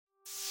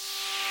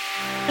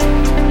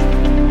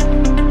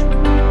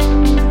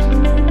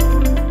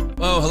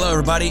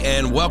everybody,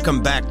 and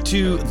welcome back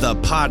to the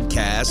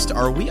podcast.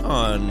 Are we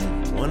on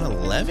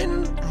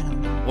 111? I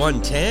don't know.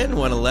 110,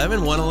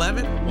 111,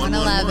 111?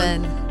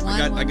 111.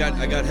 I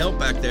got help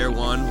back there.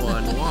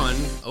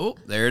 111. Oh,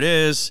 there it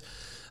is.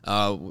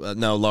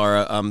 No,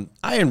 Laura,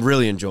 I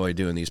really enjoy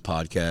doing these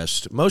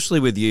podcasts,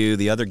 mostly with you.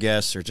 The other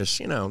guests are just,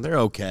 they're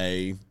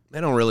okay. They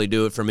don't really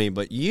do it for me,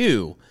 but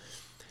you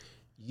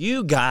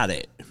got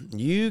it.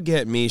 You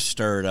get me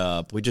stirred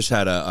up. We just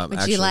had a...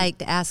 Would you like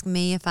to ask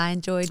me if I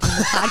enjoyed doing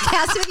the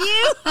podcast with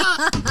you?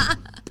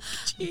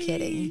 I'm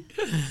kidding.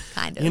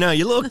 Kind of.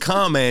 Your little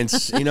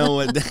comments,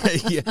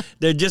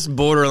 they're just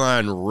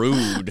borderline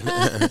rude.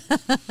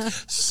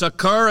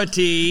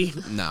 Security.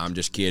 No, I'm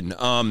just kidding.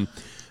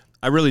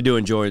 I really do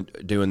enjoy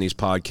doing these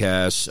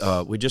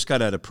podcasts. We just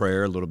got out of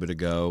prayer a little bit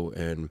ago,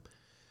 and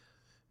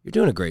you're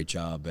doing a great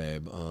job,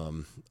 babe.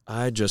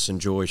 I just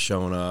enjoy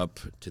showing up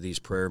to these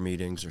prayer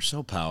meetings. They're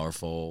so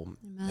powerful.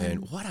 Amen.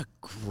 And what a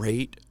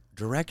great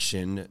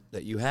direction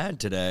that you had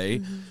today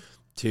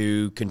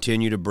to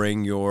continue to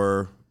bring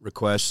your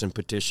requests and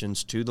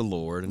petitions to the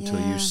Lord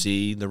until you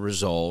see the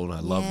result.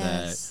 I love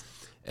that.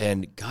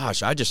 And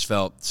gosh, I just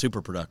felt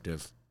super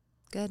productive.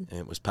 Good. And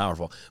it was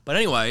powerful. But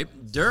anyway,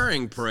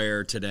 during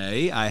prayer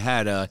today, I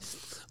had a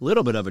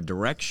little bit of a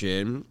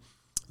direction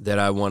that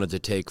I wanted to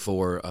take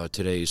for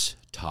today's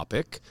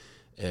topic,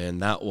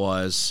 and that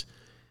was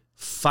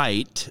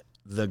fight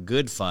the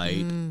good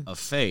fight of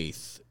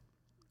faith.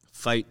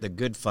 Fight the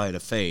good fight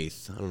of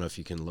faith. I don't know if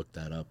you can look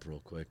that up real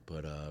quick,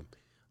 but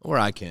or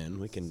I can.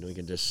 We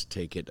can just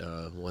take it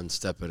one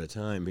step at a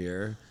time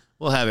here.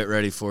 We'll have it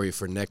ready for you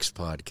for next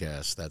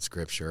podcast, that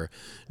scripture.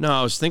 No,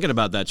 I was thinking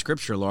about that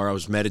scripture, Laura. I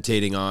was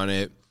meditating on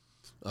it.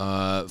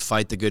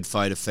 Fight the good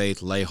fight of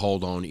faith, lay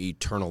hold on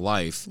eternal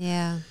life.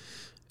 Yeah.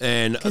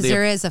 Because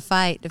there is a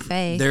fight to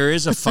faith. There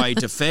is a fight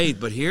to faith,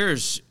 but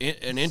here's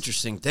an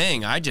interesting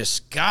thing. It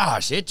just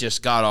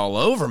got all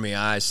over me.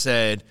 I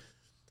said,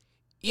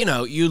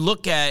 you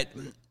look at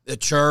the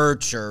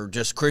church or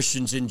just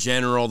Christians in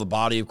general, the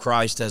body of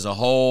Christ as a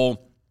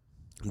whole,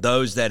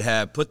 those that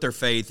have put their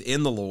faith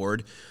in the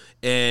Lord,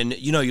 and,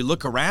 you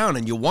look around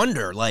and you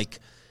wonder,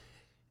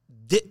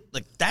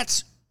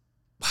 that's,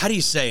 how do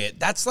you say it?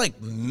 That's like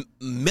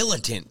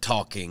militant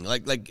talking.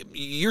 Like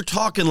you're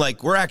talking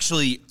like we're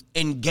actually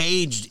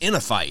engaged in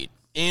a fight,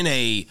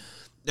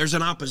 there's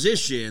an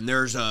opposition,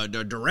 there's a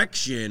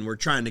direction, we're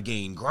trying to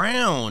gain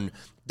ground.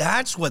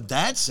 That's what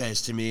that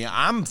says to me.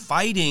 I'm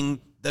fighting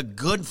the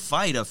good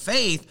fight of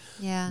faith.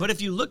 Yeah. But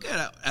if you look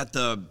at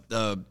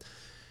the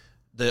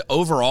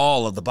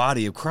overall of the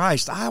body of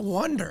Christ, I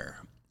wonder,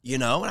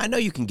 and I know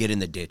you can get in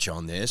the ditch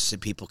on this, and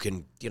people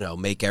can,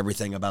 make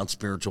everything about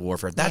spiritual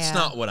warfare. That's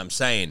not what I'm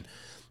saying.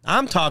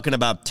 I'm talking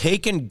about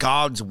taking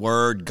God's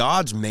word,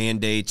 God's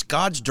mandates,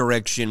 God's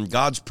direction,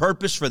 God's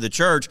purpose for the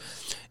church,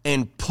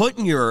 and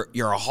putting your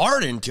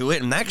heart into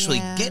it and actually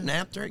getting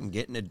after it and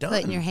getting it done.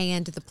 Putting your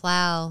hand to the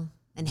plow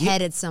and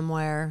headed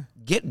somewhere.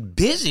 Get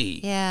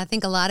busy. Yeah, I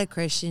think a lot of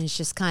Christians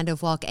just kind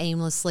of walk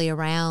aimlessly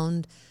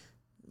around,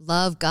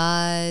 love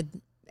God,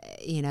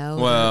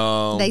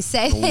 Well, they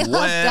say they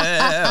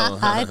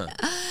love God.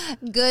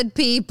 Good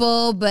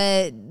people,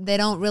 but they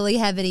don't really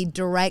have any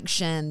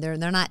direction. They're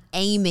not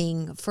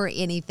aiming for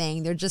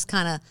anything. They're just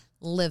kind of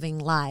living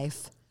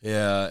life.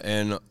 Yeah,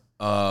 and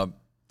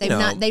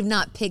they've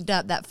not picked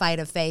up that fight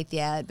of faith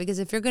yet. Because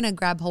if you're going to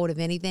grab hold of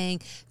anything,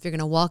 if you're going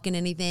to walk in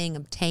anything,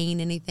 obtain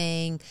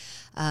anything,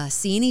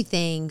 see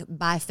anything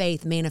by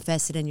faith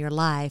manifested in your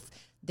life,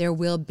 there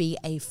will be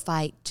a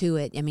fight to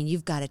it. I mean,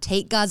 you've got to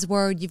take God's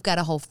word. You've got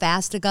to hold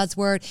fast to God's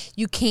word.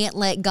 You can't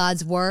let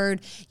God's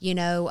word,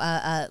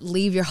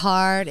 leave your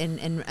heart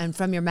and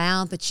from your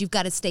mouth, but you've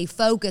got to stay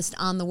focused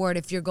on the word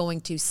if you're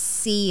going to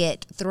see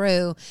it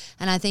through.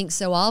 And I think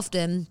so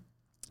often,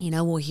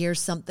 we'll hear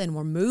something,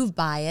 we're moved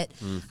by it.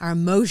 Our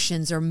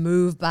emotions are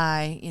moved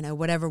by,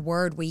 whatever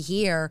word we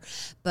hear,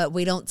 but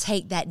we don't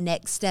take that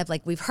next step.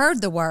 Like we've heard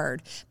the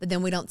word, but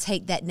then we don't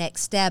take that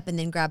next step and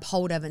then grab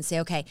hold of it and say,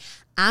 okay,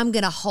 I'm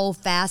going to hold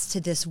fast to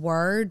this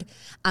word.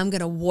 I'm going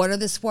to water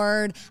this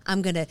word.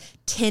 I'm going to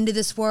tend to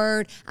this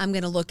word. I'm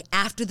going to look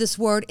after this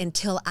word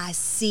until I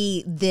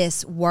see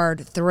this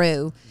word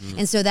through.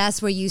 And so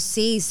that's where you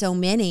see so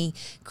many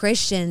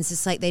Christians.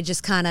 It's like they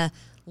just kind of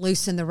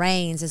loosen the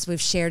reins, as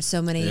we've shared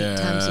so many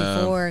times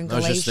before in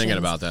Galatians. I was just thinking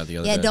about that the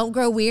other day. Yeah, don't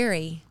grow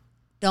weary.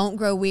 Don't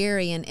grow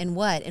weary in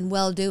what? In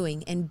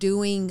well-doing and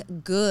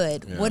doing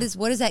good. Yeah. What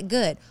is that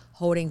good?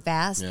 Holding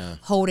fast,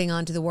 holding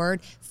on to the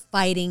word,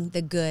 fighting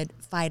the good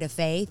fight of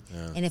faith.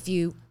 Yeah. And if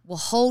you will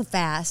hold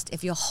fast,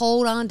 if you'll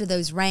hold on to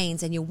those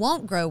reins and you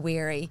won't grow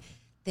weary,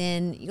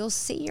 then you'll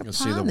see your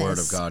promise. You'll see the word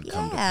of God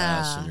come to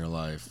pass in your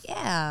life.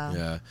 Yeah.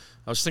 Yeah.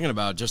 I was thinking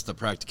about just the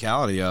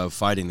practicality of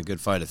fighting the good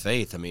fight of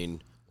faith. I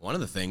mean, one of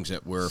the things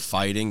that we're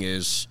fighting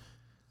is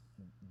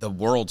the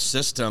world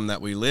system that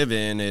we live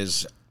in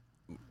is,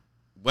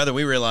 whether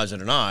we realize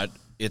it or not,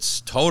 it's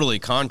totally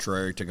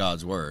contrary to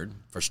God's word,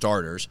 for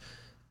starters,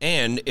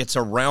 and it's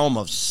a realm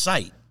of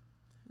sight.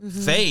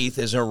 Mm-hmm. Faith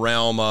is a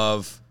realm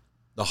of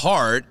the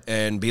heart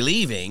and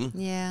believing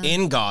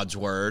in God's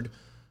word,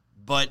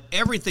 but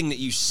everything that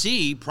you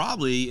see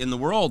probably in the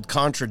world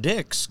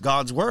contradicts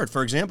God's word.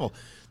 For example,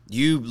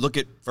 you look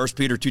at 1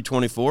 Peter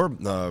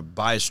 2:24,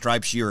 by his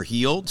stripes you are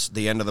healed,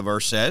 the end of the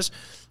verse says.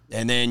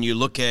 And then you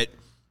look at,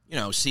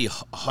 see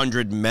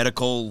 100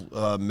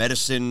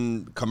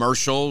 medicine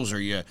commercials, or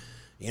you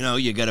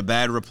get a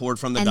bad report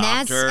from the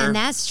doctor. And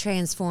that's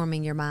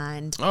transforming your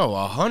mind. Oh,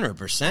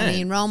 100%. I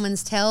mean,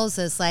 Romans tells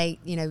us,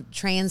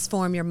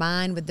 transform your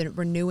mind with the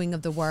renewing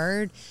of the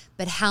word.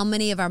 But how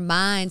many of our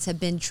minds have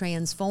been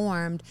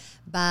transformed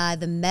by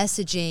the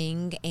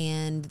messaging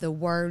and the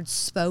words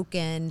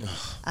spoken,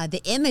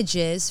 the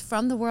images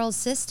from the world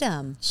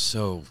system?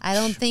 So I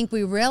don't think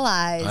we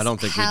realize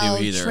how we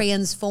do either.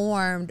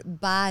 Transformed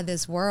by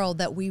this world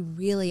that we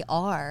really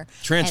are.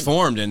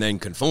 Transformed and then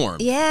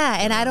conformed. Yeah,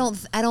 and I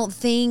don't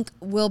think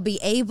we'll be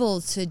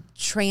able to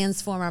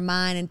transform our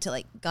mind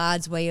into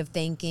God's way of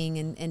thinking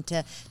and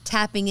to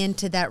tapping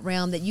into that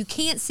realm that you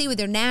can't see with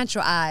your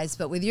natural eyes,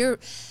 but with your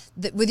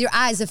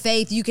eyes of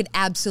faith, you could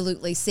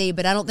absolutely see.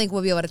 But I don't think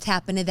we'll be able to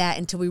tap into that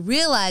until we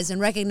realize and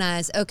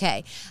recognize,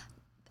 okay,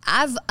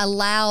 I've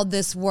allowed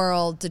this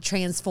world to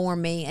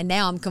transform me, and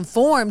now I'm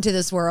conformed to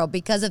this world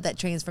because of that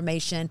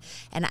transformation,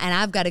 and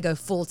I've got to go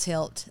full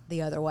tilt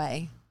the other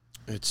way.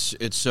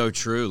 It's so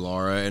true,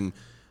 Laura. And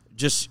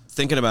just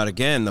thinking about,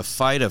 again, the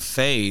fight of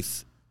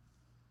faith,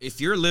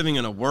 if you're living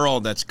in a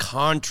world that's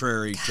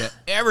contrary to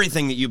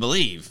everything that you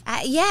believe,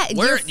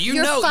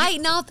 you're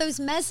fighting off those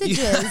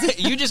messages.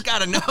 You just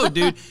got to know,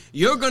 dude,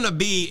 you're going to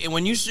be,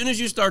 and as soon as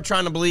you start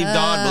trying to believe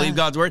God, believe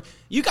God's word,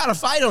 you got a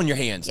fight on your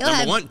hands.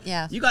 Number one,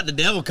 you got the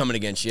devil coming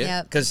against you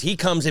because he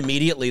comes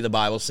immediately, the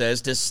Bible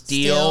says, to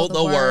steal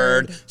the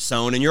word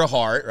sown in your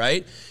heart,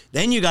 right?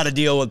 Then you got to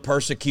deal with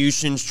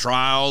persecutions,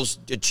 trials,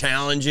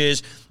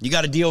 challenges. You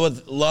got to deal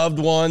with loved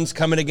ones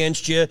coming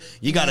against you.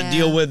 You got to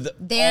deal with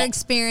their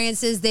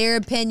experiences, their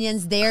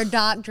opinions, their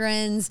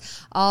doctrines,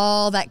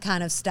 all that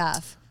kind of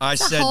stuff.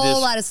 It's a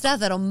whole lot of stuff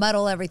that'll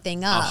muddle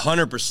everything up.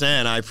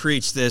 100%. I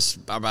preached this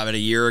about a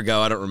year ago.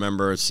 I don't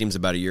remember. It seems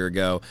about a year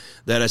ago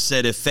that I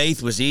said if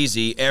faith was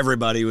easy,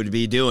 everybody would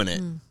be doing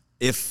it.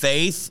 If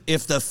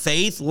the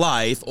faith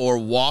life or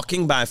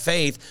walking by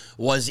faith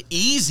was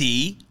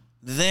easy,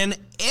 then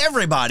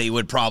everybody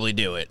would probably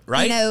do it,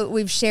 right?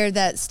 We've shared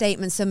that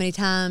statement so many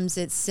times.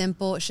 It's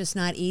simple. It's just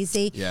not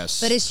easy. Yes.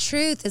 But it's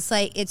truth.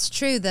 It's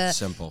true.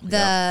 Simple.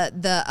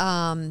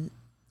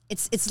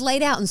 It's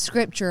laid out in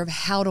Scripture of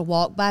how to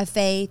walk by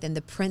faith and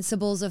the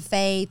principles of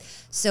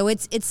faith. So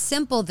it's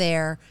simple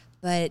there,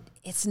 but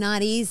it's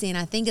not easy. And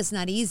I think it's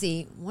not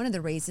easy. One of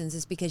the reasons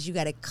is because you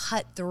got to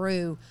cut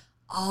through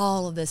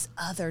all of this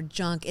other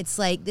junk. It's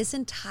like this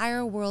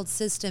entire world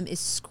system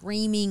is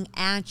screaming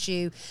at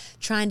you,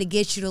 trying to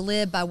get you to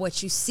live by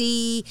what you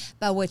see,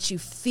 by what you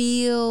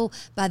feel,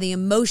 by the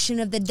emotion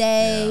of the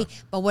day,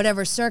 by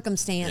whatever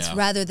circumstance,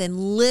 rather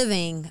than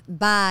living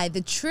by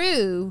the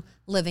true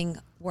living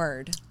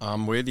word.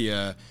 I'm with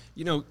you.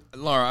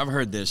 Laura, I've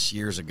heard this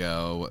years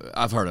ago.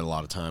 I've heard it a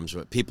lot of times,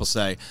 but people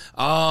say,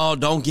 oh,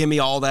 don't give me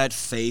all that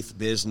faith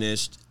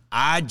business.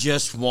 I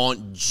just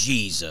want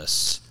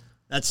Jesus.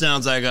 That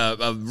sounds like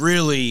a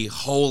really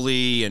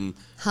holy and,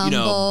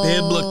 humble.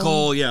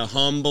 Biblical,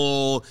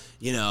 humble,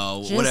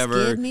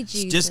 whatever. Give me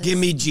Jesus. Just give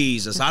me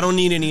Jesus. I don't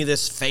need any of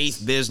this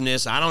faith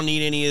business. I don't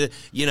need any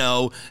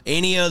of,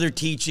 any other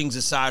teachings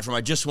aside from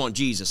I just want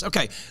Jesus.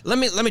 Okay, let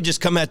me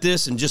just come at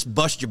this and just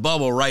bust your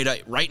bubble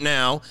right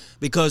now,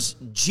 because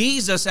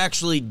Jesus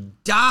actually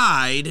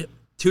died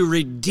to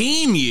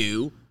redeem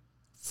you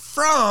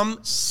from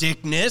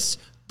sickness,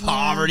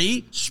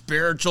 poverty,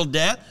 spiritual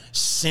death,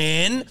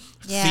 sin,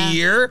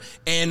 fear,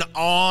 and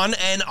on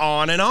and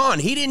on and on.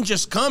 He didn't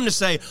just come to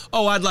say,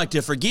 oh, I'd like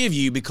to forgive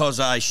you because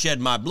I shed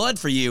my blood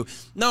for you.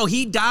 No,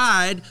 he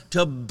died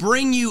to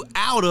bring you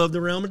out of the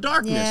realm of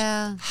darkness.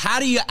 Yeah. How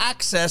do you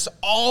access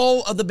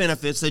all of the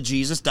benefits that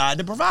Jesus died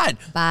to provide?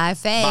 By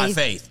faith. By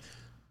faith.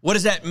 What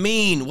does that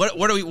mean?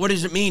 What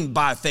does it mean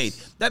by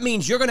faith? That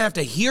means you're going to have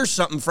to hear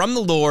something from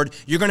the Lord.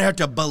 You're going to have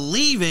to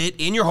believe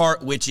it in your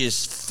heart, which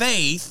is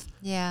faith.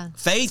 Yeah.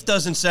 Faith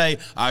doesn't say,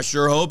 I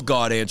sure hope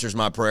God answers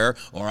my prayer,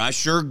 or I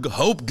sure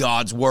hope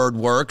God's word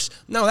works.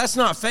 No, that's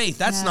not faith.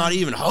 That's not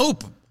even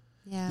hope.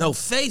 Yeah. No,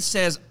 faith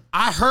says,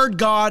 I heard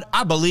God,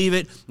 I believe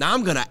it. Now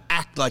I'm going to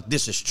act like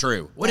this is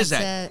true. What is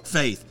that?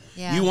 Faith.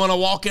 Yeah. You want to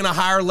walk in a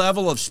higher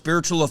level of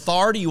spiritual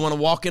authority? You want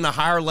to walk in a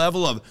higher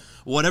level of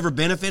whatever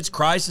benefits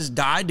Christ has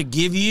died to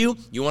give you?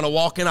 You want to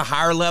walk in a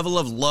higher level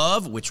of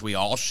love, which we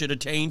all should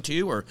attain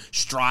to or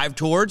strive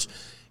towards?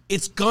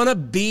 It's going to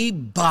be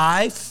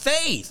by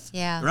faith.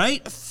 Yeah.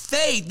 Right?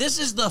 Faith. This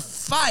is the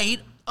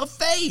fight of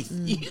faith.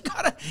 You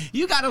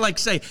gotta like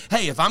say,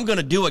 hey, if I'm going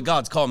to do what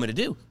God's called me to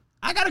do,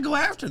 I got to go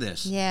after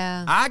this.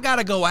 Yeah. I got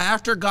to go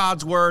after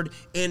God's word,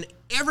 and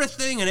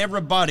everything and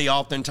everybody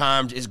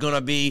oftentimes is going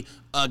to be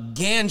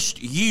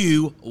against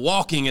you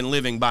walking and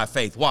living by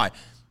faith. Why?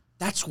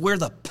 That's where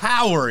the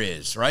power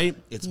is, right?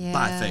 It's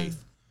by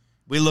faith.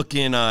 We look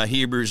in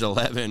Hebrews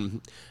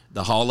 11,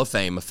 the Hall of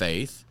Fame of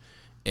Faith.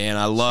 And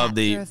I love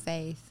the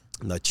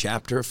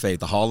chapter of faith,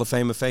 the Hall of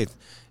Fame of Faith.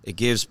 It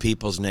gives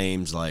people's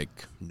names like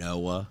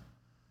Noah,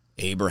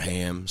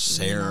 Abraham,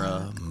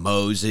 Sarah,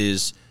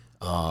 Moses,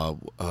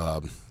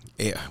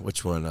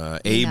 which one?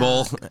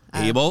 Abel,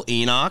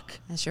 Enoch.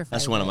 That's your favorite.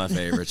 That's one of my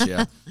favorites,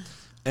 yeah.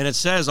 And it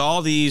says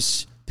all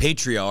these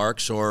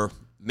patriarchs or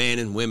men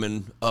and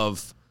women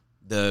of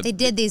they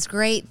did these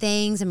great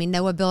things. I mean,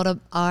 Noah built an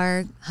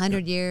ark,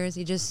 100 years.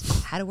 He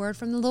just had a word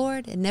from the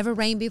Lord. It never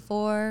rained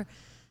before.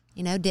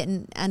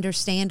 Didn't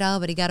understand all,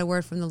 but he got a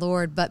word from the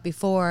Lord. But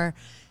before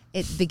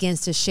it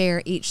begins to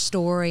share each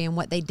story and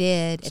what they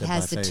did, it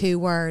has the two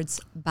words,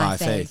 by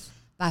faith.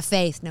 By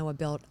faith, Noah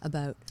built a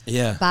boat.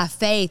 Yeah. By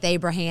faith,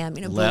 Abraham,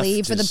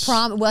 believed for the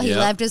promise. Well, he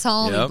left his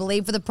home. He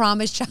believed for the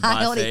promised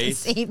child. He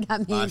conceived.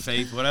 By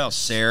faith, what else?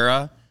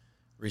 Sarah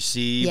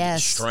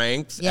received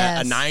strength.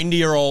 Yes. A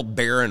 90-year-old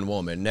barren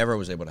woman never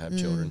was able to have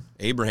children.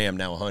 Abraham,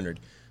 now 100.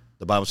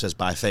 The Bible says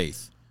by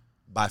faith.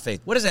 By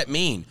faith. What does that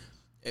mean?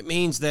 It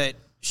means that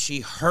she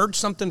heard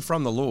something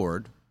from the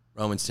Lord,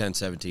 Romans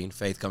 10:17.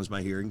 Faith comes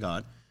by hearing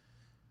God.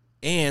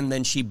 And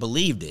then she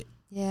believed it.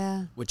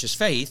 Yeah. Which is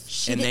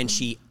faith, and then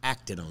she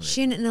acted on it.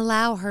 She didn't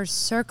allow her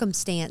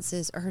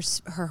circumstances or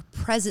her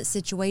present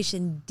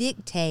situation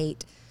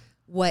dictate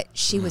what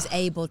she was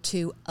able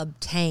to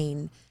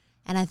obtain.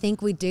 And I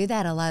think we do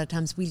that a lot of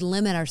times. We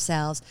limit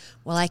ourselves.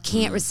 Well, I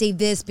can't receive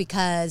this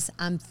because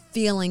I'm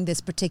feeling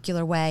this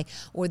particular way,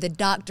 or the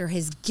doctor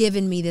has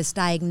given me this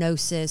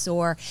diagnosis,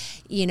 or,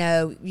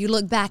 you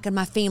look back at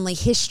my family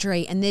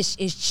history and this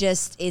is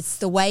just, it's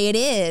the way it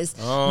is.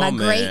 My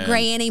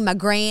great-granny, my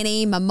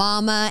granny, my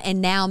mama,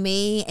 and now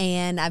me.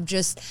 And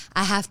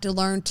I have to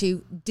learn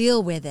to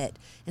deal with it.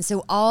 And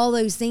so all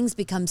those things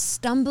become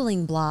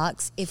stumbling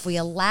blocks if we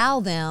allow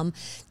them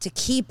to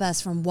keep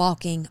us from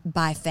walking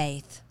by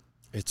faith.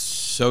 It's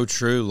so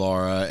true,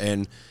 Laura,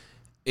 and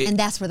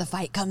that's where the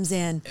fight comes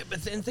in.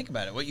 But then think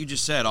about it, what you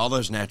just said, all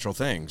those natural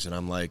things, and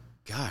I'm like,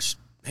 gosh,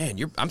 man,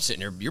 I'm sitting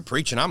here, you're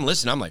preaching, I'm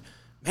listening, I'm like,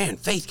 man,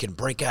 faith can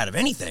break out of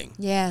anything.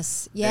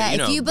 Yes, yeah.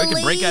 If you believe, it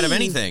can break out of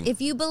anything. If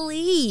you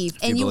believe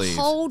and you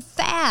hold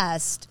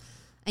fast,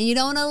 and you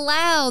don't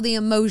allow the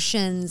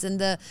emotions and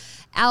the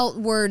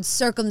outward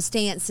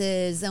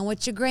circumstances and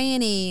what your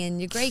granny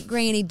and your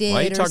great-granny did. Why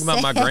are you talking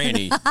about my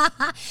granny?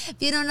 If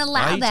you don't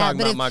allow that,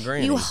 but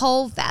if you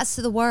hold fast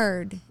to the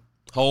word.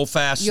 Hold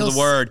fast to the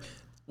word,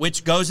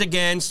 which goes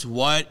against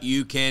what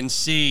you can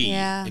see.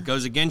 Yeah. It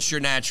goes against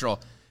your natural,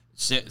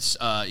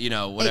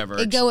 whatever.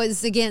 It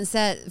goes against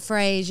that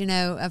phrase,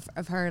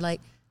 of her,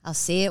 like, I'll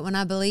see it when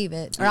I believe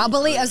it. Or I'll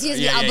believe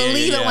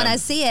it when I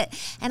see it.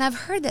 And I've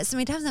heard that so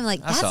many times. I'm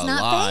like, that's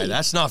not faith.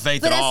 That's not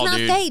faith at all, dude. But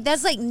that's not faith.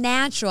 That's like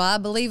natural. I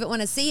believe it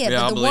when I see it.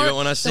 Yeah, but I believe it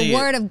when I see it. The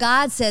Word of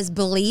God says,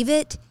 believe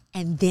it,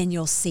 and then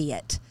you'll see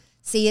it.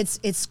 See,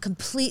 it's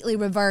completely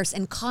reverse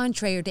and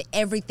contrary to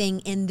everything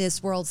in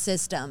this world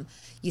system.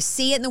 You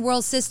see it in the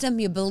world system,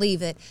 you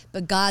believe it.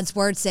 But God's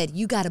Word said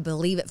you got to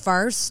believe it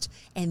first,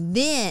 and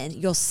then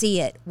you'll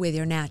see it with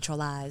your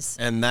natural eyes.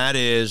 And that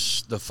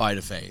is the fight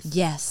of faith.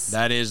 Yes.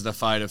 That is the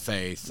fight of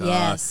faith.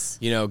 Yes.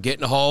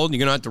 Getting a hold, you're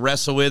going to have to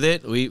wrestle with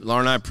it. Laura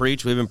and I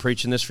preach. We've been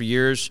preaching this for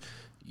years.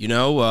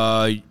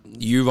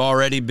 You've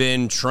already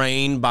been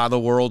trained by the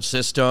world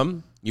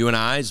system. You and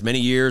I, as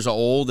many years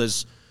old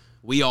as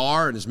we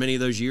are, and as many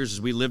of those years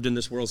as we lived in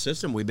this world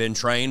system, we've been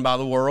trained by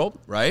the world,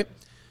 right?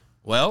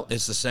 Well,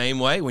 it's the same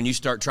way when you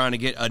start trying to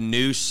get a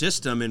new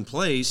system in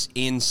place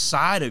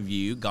inside of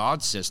you,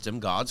 God's system,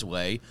 God's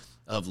way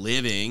of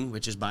living,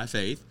 which is by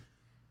faith.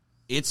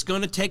 It's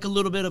going to take a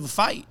little bit of a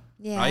fight,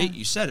 right?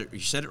 You said it. You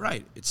said it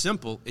right. It's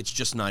simple. It's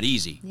just not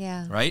easy,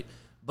 right?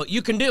 But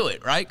you can do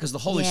it, right? Because the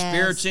Holy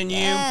Spirit's in you.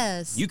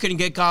 Yes. You can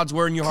get God's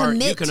Word in your heart.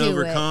 You can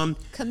overcome.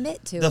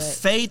 Commit to it. The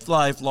faith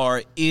life,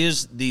 Laura,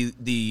 is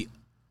the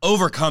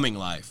overcoming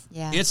life.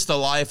 Yeah. It's the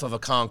life of a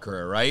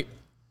conqueror, right?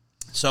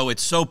 So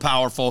it's so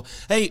powerful.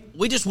 Hey,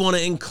 we just want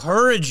to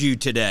encourage you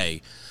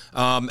today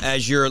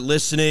as you're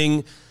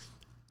listening.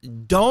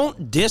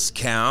 Don't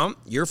discount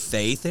your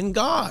faith in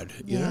God.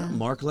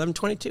 Mark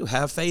 11:22,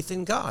 have faith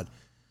in God.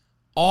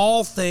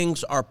 All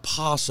things are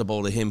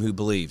possible to him who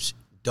believes.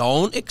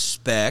 Don't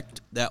expect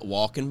that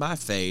walking by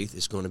faith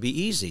is going to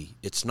be easy.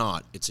 It's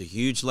not. It's a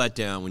huge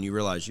letdown when you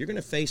realize you're going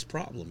to face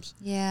problems.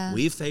 Yeah.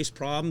 We've faced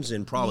problems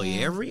in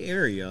probably every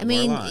area of our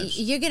lives.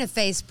 You're going to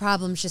face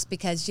problems just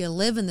because you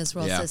live in this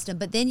world system,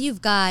 but then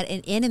you've got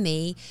an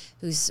enemy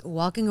who's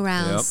walking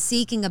around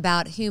seeking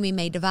about whom he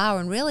may devour,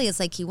 and really it's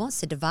like he wants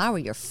to devour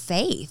your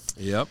faith.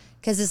 Yep.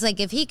 Because it's like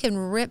if he can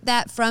rip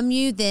that from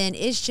you, then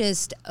it's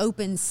just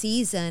open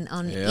season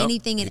on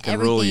anything and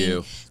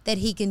everything that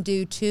he can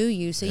do to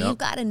you. So you've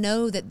got to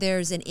know that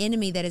there's an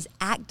enemy that is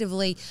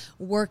actively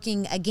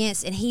working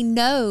against. And he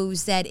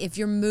knows that if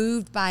you're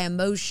moved by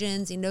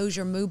emotions, he knows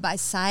you're moved by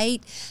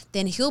sight,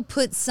 then he'll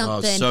put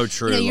something. Oh, so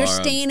true, you're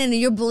Laura. standing and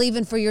you're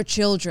believing for your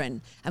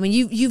children. I mean,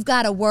 you've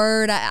got a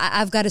word.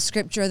 I've got a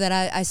scripture that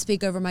I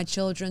speak over my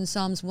children,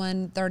 Psalms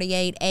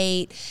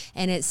 138:8,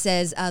 and it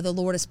says, the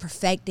Lord is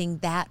perfecting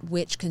that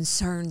which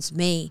concerns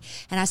me.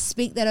 And I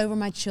speak that over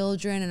my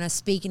children, and I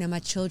speak, my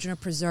children are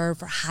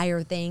preserved for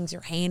higher things.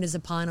 Your hand is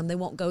upon them. They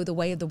won't go the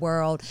way of the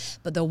world,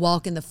 but they'll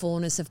walk in the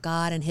fullness of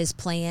God and his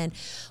plan.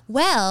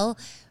 Well,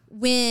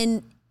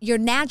 when your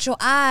natural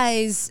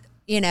eyes,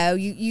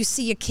 you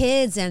see your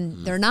kids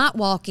and they're not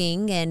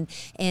walking and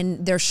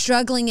they're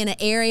struggling in an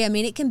area. I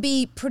mean, it can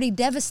be pretty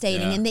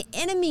devastating, and the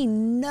enemy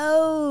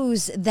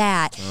knows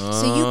that.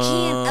 So you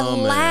can't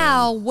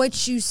allow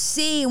what you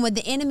see, and what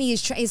the enemy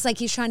is it's like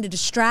he's trying to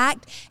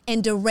distract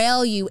and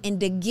derail you and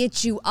to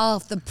get you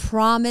off the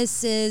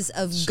promises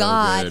of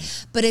God. Good.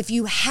 But if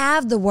you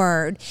have the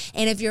word,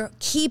 and if you're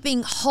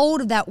keeping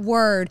hold of that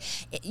word,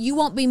 you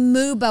won't be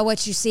moved by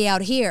what you see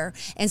out here.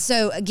 And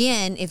so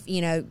again, if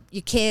your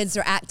kids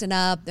are acting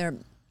up, they're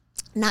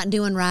not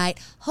doing right,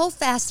 hold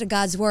fast to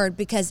God's word,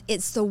 because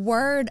it's the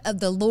word of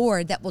the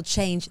Lord that will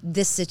change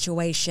this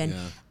situation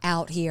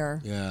out here.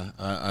 Yeah,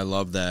 I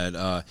love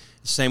that.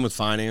 Same with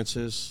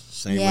finances,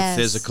 same with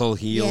physical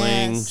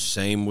healing,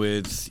 same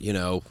with,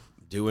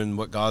 doing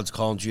what God's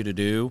called you to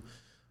do.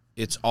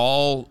 It's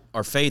all,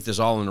 our faith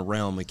is all in a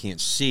realm we can't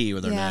see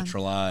with our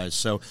natural eyes.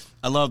 So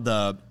I love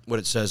what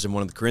it says in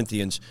one of the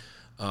Corinthians.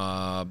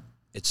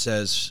 It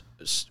says,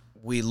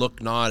 we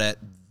look not at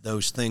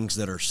those things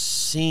that are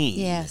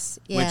seen,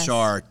 which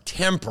are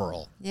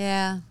temporal.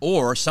 Yeah.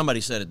 Or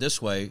somebody said it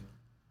this way,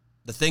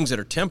 the things that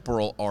are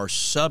temporal are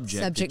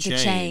subject to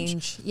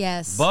change.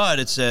 Yes. But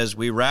it says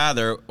we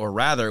rather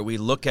we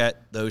look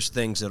at those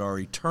things that are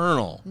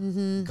eternal,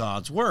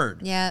 God's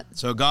word. Yeah.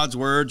 So God's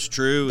word's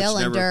true. They'll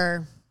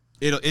endure.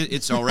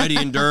 It's already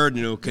endured,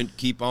 and it'll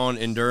keep on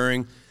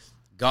enduring.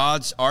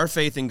 Our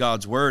faith in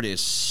God's word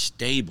is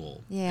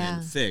stable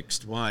and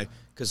fixed. Why?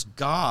 Because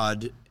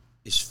God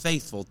is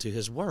faithful to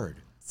his word.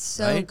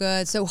 So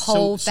good. So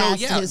hold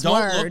fast to his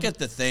word. Don't look at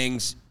the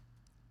things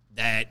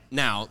that,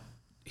 now,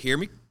 hear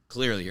me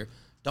clearly here.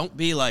 Don't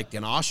be like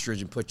an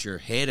ostrich and put your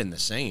head in the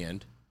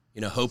sand,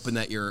 hoping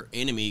that your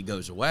enemy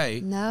goes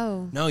away.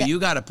 No. You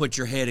got to put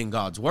your head in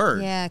God's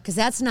word. Yeah, because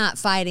that's not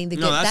fighting.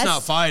 That's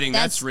not fighting.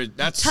 That's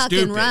tuck stupid.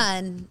 and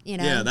run,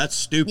 Yeah, that's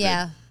stupid.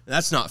 Yeah.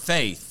 That's not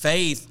faith.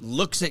 Faith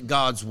looks at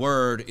God's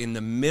word in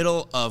the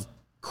middle of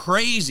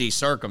crazy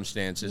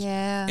circumstances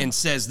and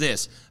says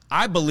this,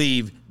 I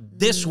believe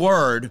this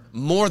word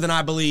more than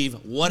I believe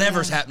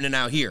whatever's happening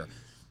out here.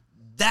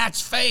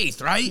 That's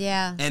faith, right?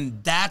 Yeah.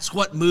 And that's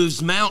what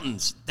moves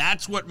mountains.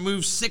 That's what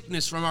moves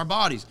sickness from our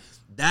bodies.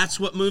 That's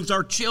what moves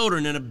our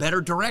children in a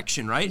better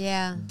direction, right?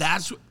 Yeah.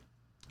 That's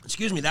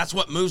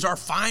what moves our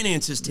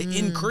finances to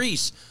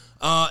increase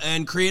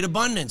and create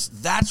abundance.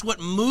 That's what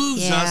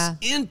moves us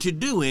into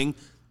doing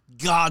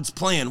God's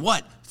plan.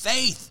 What?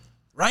 Faith,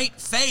 right?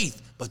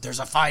 Faith. But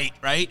there's a fight,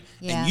 right?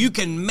 Yeah. And you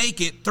can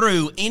make it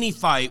through any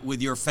fight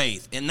with your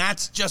faith. And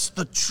that's just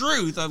the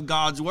truth of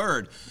God's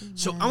word.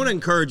 So I want to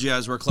encourage you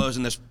as we're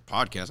closing this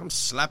podcast. I'm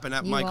slapping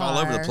that mic all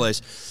over the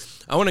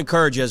place. I want to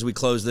encourage you as we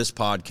close this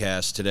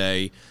podcast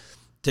today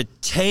to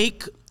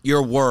take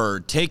your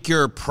word, take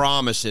your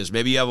promises.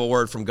 Maybe you have a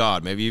word from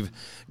God. Maybe you've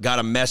got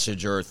a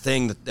message or a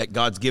thing that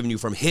God's given you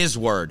from his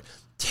word.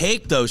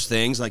 Take those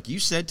things, like you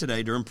said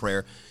today during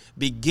prayer,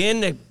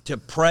 begin to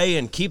pray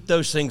and keep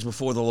those things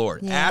before the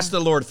Lord. Yeah. Ask the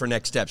Lord for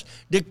next steps.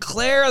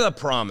 Declare the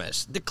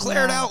promise.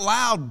 Declare it out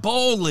loud,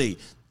 boldly,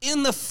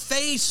 in the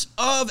face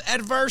of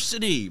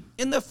adversity,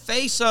 in the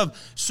face of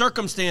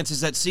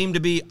circumstances that seem to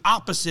be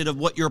opposite of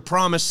what your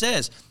promise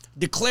says.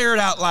 Declare it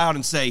out loud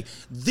and say,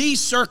 these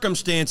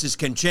circumstances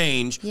can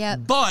change,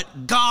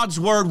 but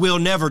God's word will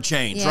never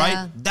change,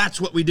 right?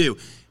 That's what we do.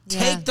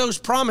 Take those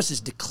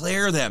promises,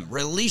 declare them,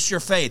 release your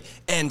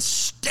faith, and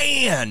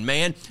stand,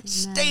 man. Amen.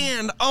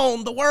 Stand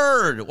on the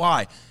word.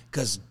 Why?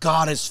 Because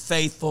God is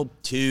faithful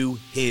to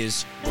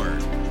his word.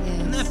 Yes.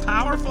 Isn't that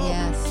powerful?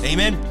 Yes.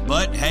 Amen.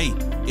 But hey,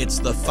 it's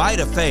the fight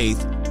of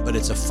faith, but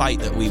it's a fight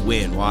that we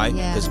win. Why?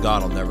 Because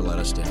God will never let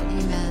us down.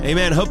 Amen.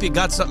 Amen. Hope you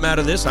got something out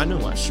of this. I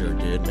know I sure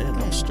did, man.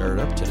 I'm stirred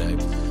up today.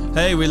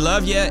 Hey, we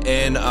love you,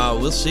 and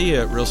we'll see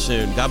you real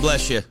soon. God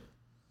bless you.